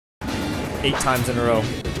8 times in a row.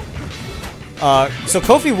 So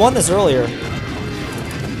Kofi won this earlier.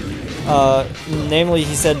 Namely,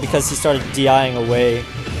 he said because he started DIing away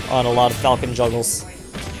on a lot of Falcon juggles.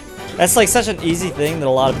 That's like such an easy thing that a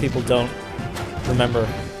lot of people don't remember.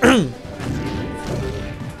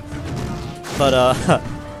 But,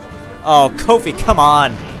 oh, Kofi, come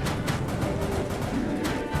on!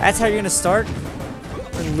 That's how you're gonna start?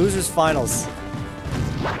 In losers finals.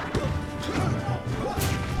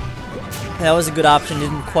 That was a good option,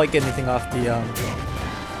 didn't quite get anything off the,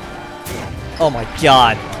 Oh my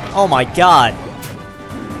god. Oh my god!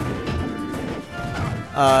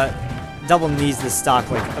 Double knees this stock,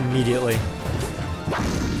 like, immediately.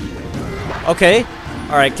 Okay.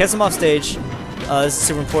 Alright, gets him off stage. This is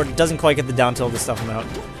super important. Doesn't quite get the down tilt to stuff him out.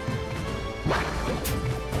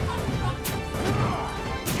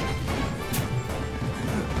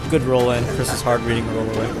 Good roll in. Chris is hard reading the roll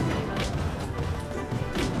away.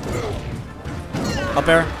 Up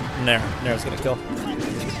air? Nair. Nair's gonna kill.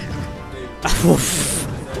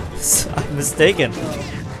 I'm mistaken.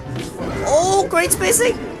 Oh, great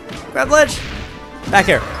spacing! Grab ledge! Back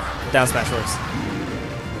air. Down smash works.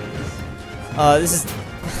 This is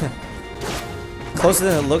closer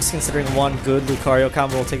than it looks considering one good Lucario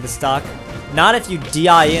combo will take the stock. Not if you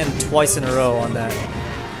DI in twice in a row on that.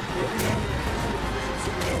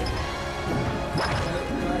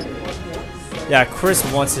 Yeah, Chris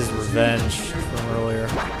wants his revenge from earlier.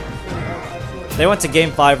 They went to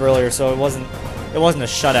game 5 earlier, so it wasn't a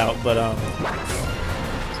shutout, but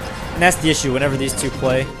and that's the issue whenever these two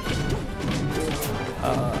play.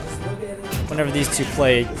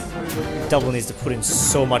 Double needs to put in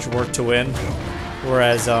so much work to win,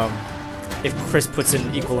 whereas if Chris puts in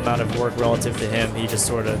an equal amount of work relative to him, he just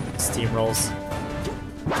sort of steamrolls.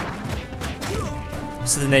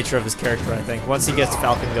 This is the nature of his character, I think. Once he gets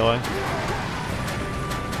Falcon going.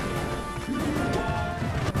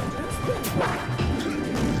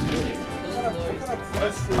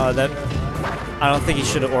 I don't think he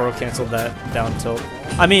should have aura canceled that down tilt.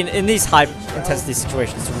 I mean, in these high intensity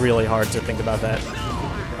situations, it's really hard to think about that.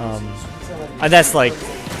 And that's like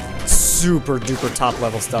super duper top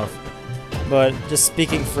level stuff. But just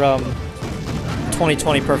speaking from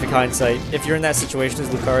 2020 perfect hindsight, if you're in that situation as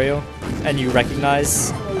Lucario and you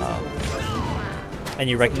recognize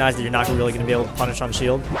that you're not really going to be able to punish on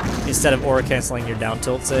shield, instead of aura canceling your down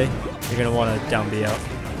tilt, say, you're going to want to down B out.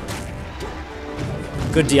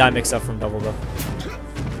 Good DI mix up from Double though.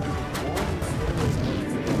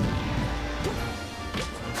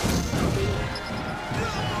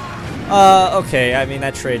 Okay, I mean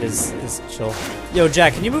that trade is chill. Yo,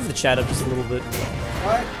 Jack, can you move the chat up just a little bit?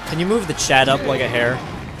 What? Can you move the chat up like a hair?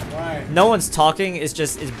 Why? No one's talking, it's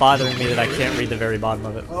bothering me that I can't read the very bottom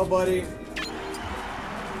of it. Well, buddy. Gee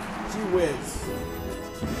whiz.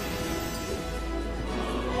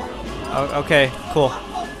 Oh, okay, cool.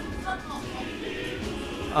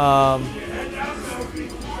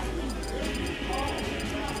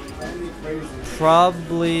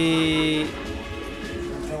 Probably...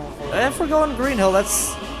 If we're going Green Hill,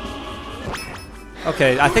 that's...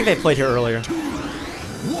 Okay, I think they played here earlier.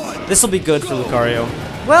 This will be good for Lucario.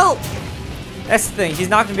 Well, that's the thing. He's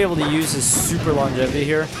not going to be able to use his super longevity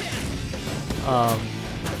here.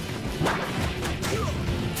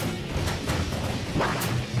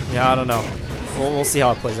 Yeah, I don't know. We'll see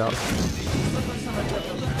how it plays out.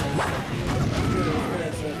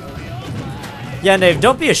 Yeah, Nave,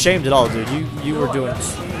 don't be ashamed at all, dude. You were doing...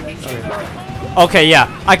 Okay, yeah.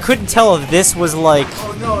 I couldn't tell if this was like...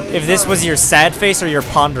 If this was your sad face or your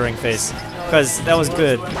pondering face. Because that was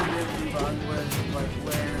good.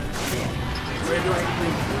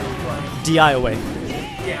 DI away.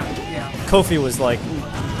 Kofi was like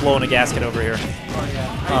blowing a gasket over here.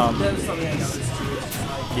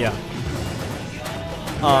 Yeah.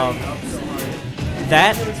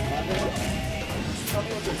 That...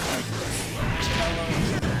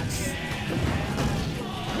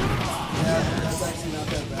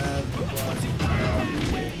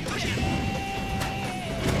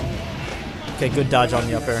 Okay, good dodge on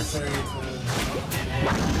the up air.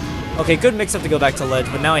 Okay, good mix-up to go back to ledge,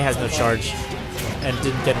 but now he has no charge. And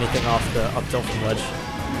didn't get anything off the up tilt from ledge.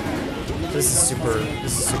 This is super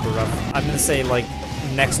rough. I'm gonna say, like,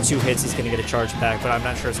 next 2 hits he's gonna get a charge back, but I'm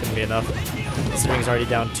not sure it's gonna be enough. Considering he's already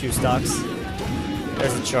down 2 stocks.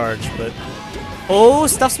 There's the charge, but... Oh,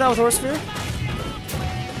 stuffs him out with Horse Sphere?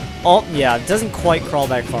 Oh, yeah, doesn't quite crawl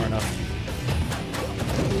back far enough.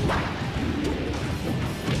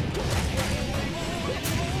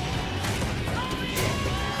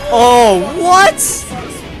 Oh, what?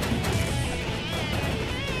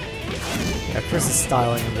 Yeah, Chris is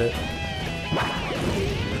styling a bit.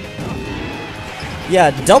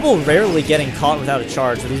 Yeah, double rarely getting caught without a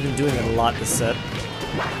charge, but he's been doing it a lot this set.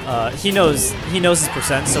 He knows his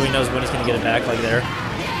percent, so he knows when he's gonna get it back, like there.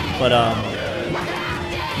 But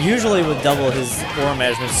usually with double, his aura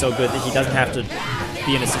management is so good that he doesn't have to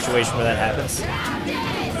be in a situation where that happens.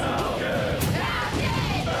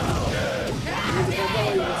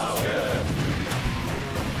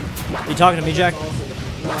 You talking to me, Jack?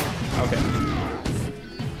 Okay.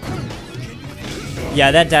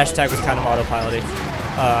 Yeah, that dash attack was kind of autopiloting.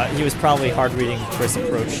 He was probably hard reading Chris'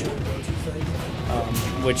 approach,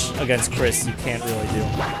 which against Chris you can't really do.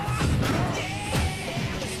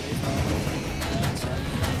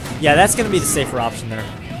 Yeah, that's gonna be the safer option there.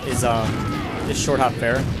 Is short hop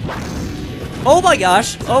fair. Oh my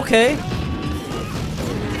gosh! Okay.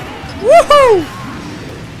 Woohoo!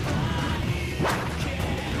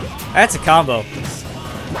 That's a combo.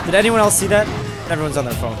 Did anyone else see that? Everyone's on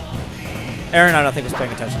their phone. Aaron, I don't think was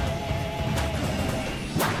paying attention.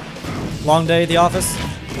 Long day at the office?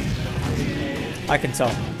 I can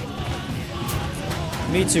tell.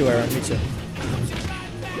 Me too, Aaron, me too.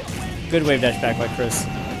 Good wave dash back by Chris.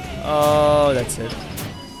 Oh, that's it.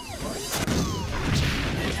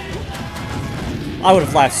 I would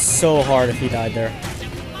have laughed so hard if he died there.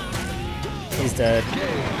 He's dead.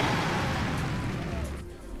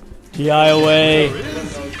 DI away.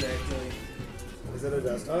 Is it a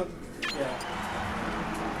desktop? Yeah.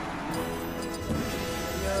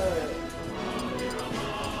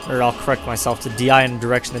 Or I'll correct myself to DI in a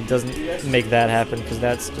direction that doesn't make that happen, because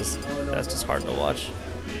that's just hard to watch.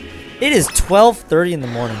 It is 12:30 in the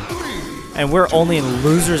morning, and we're only in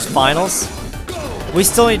losers finals. We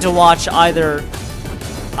still need to watch either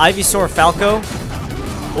Ivysaur Falco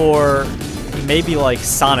or maybe like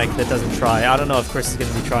Sonic that doesn't try. I don't know if Chris is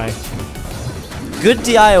going to be trying. Good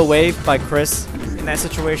DI away by Chris in that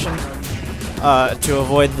situation to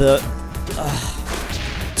avoid the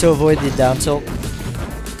down tilt.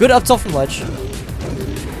 Good up tilt from ledge.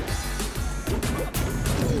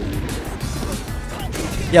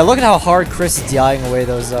 Yeah, look at how hard Chris is DIing away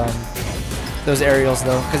those aerials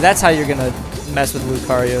though, because that's how you're gonna mess with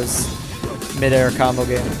Lucario's mid-air combo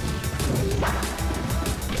game.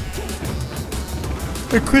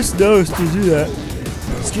 And Chris knows to do that.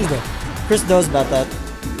 Excuse me. Chris knows about that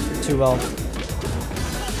too well.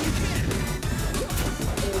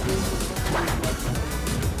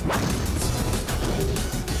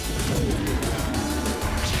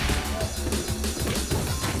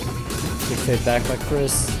 Good fade back by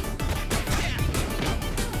Chris.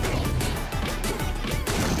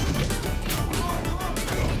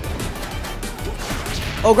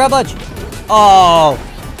 Oh, grab ledge! Oh!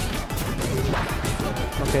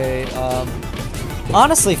 Okay,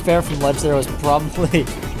 honestly, fair from ledge there was probably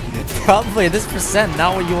this percent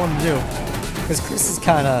not what you want to do, because Chris is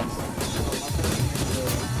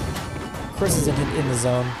in the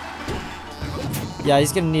zone. Yeah,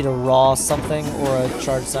 he's gonna need a raw something or a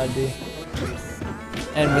charge side B,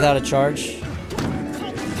 and without a charge.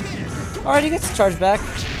 All right, he gets the charge back.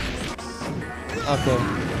 Okay.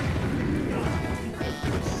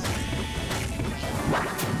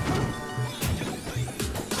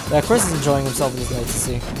 Yeah, Chris is enjoying himself in this night to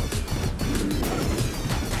see.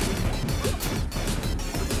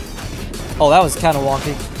 Oh, that was kind of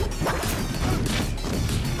wonky.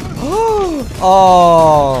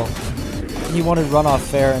 Oh! He wanted runoff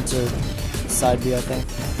fair into side B, I think.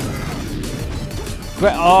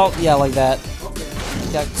 Oh, yeah, like that.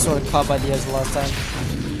 Got sort of caught by the edge the last time.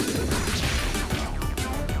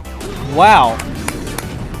 Wow!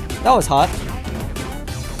 That was hot.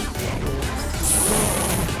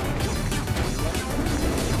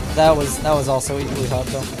 That was also equally hot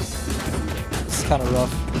though. It's kind of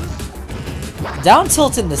rough. Down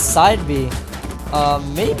tilt in the side B.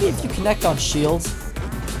 Maybe if you connect on shields.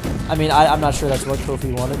 I mean, I'm not sure that's what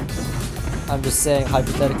Kofi wanted. I'm just saying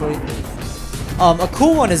hypothetically. A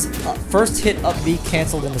cool one is first hit up B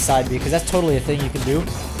canceled in the side B, because that's totally a thing you can do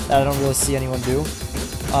that I don't really see anyone do.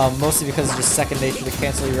 Mostly because it's just second nature to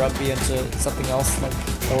cancel your up B into something else like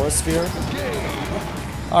Aura Sphere.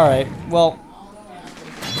 Alright, well.